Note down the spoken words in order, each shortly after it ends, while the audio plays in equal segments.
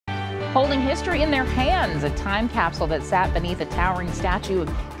Holding history in their hands, a time capsule that sat beneath a towering statue of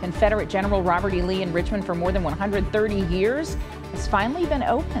Confederate General Robert E. Lee in Richmond for more than 130 years has finally been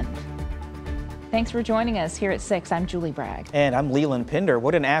opened. Thanks for joining us here at 6. I'm Julie Bragg. And I'm Leland Pinder.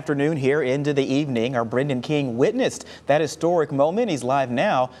 What an afternoon here into the evening. Our Brendan King witnessed that historic moment. He's live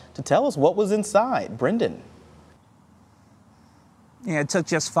now to tell us what was inside. Brendan. Yeah, it took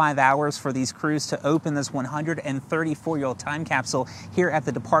just 5 hours for these crews to open this 134-year-old time capsule here at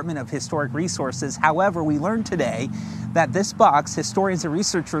the Department of Historic Resources. However, we learned today that this box, historians and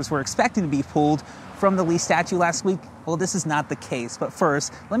researchers were expecting to be pulled from the Lee statue last week. Well, this is not the case. But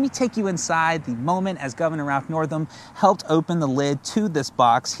first, let me take you inside the moment as Governor Ralph Northam helped open the lid to this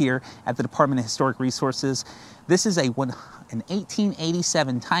box here at the Department of Historic Resources. This is an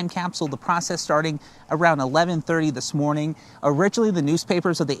 1887 time capsule, the process starting around 11:30 this morning. Originally, the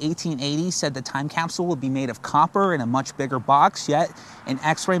newspapers of the 1880s said the time capsule would be made of copper in a much bigger box, yet an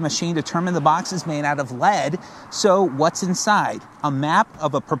X-ray machine determined the box is made out of lead. So what's inside? A map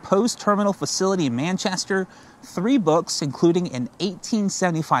of a proposed terminal facility in Manchester, 3 books, including an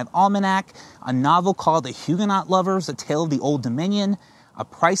 1875 almanac, a novel called The Huguenot Lovers, A Tale of the Old Dominion, a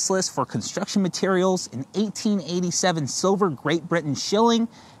price list for construction materials, an 1887 silver Great Britain shilling,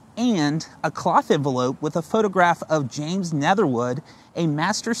 and a cloth envelope with a photograph of James Netherwood, a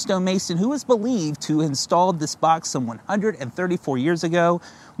master stonemason who is believed to have installed this box some 134 years ago.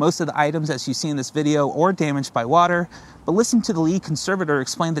 Most of the items, as you see in this video, are damaged by water. But listen to the lead conservator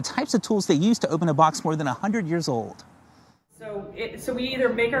explain the types of tools they use to open a box more than 100 years old. So we either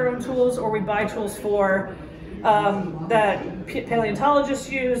make our own tools or we buy tools for that paleontologists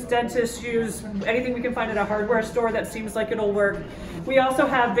use, dentists use, anything we can find at a hardware store that seems like it'll work. We also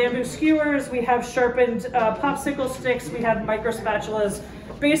have bamboo skewers, we have sharpened popsicle sticks, we have micro spatulas.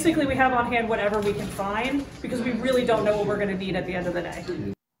 Basically, we have on hand whatever we can find because we really don't know what we're going to need at the end of the day.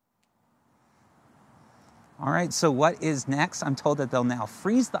 All right, so what is next? I'm told that they'll now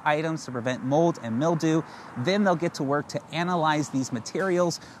freeze the items to prevent mold and mildew. Then they'll get to work to analyze these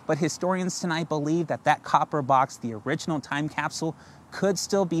materials. But historians tonight believe that that copper box, the original time capsule, could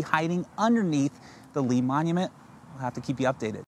still be hiding underneath the Lee Monument. We'll have to keep you updated.